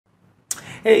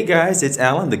Hey guys, it's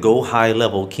Alan, the Go High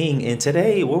Level King, and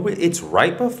today it's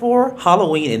right before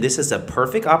Halloween, and this is a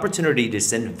perfect opportunity to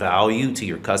send value to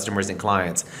your customers and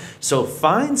clients. So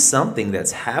find something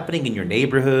that's happening in your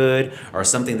neighborhood or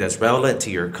something that's relevant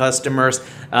to your customers.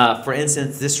 For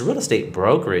instance, this real estate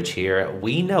brokerage here,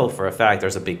 we know for a fact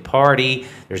there's a big party,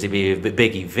 there's a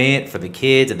big event for the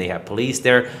kids, and they have police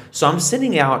there. So I'm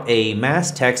sending out a mass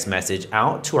text message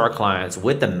out to our clients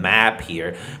with the map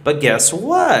here. But guess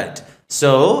what?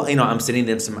 So, I'm sending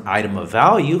them some item of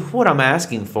value. What I'm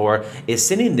asking for is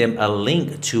sending them a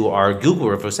link to our Google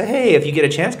review. Say, hey, if you get a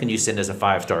chance, can you send us a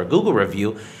 5-star Google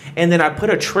review? And then I put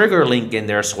a trigger link in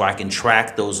there so I can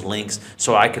track those links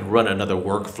so I can run another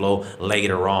workflow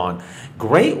later on.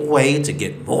 Great way to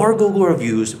get more Google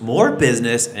reviews, more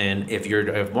business. And if you're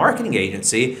a marketing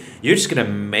agency, you're just going to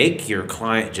make your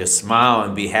client just smile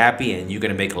and be happy, and you're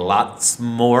going to make lots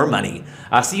more money.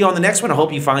 I'll see you on the next one. I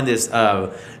hope you find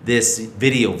this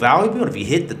video valuable. And if you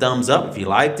hit the thumbs up, if you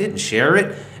liked it, and share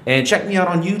it, and check me out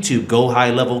on YouTube, Go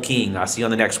High Level King. I'll see you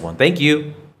on the next one. Thank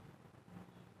you.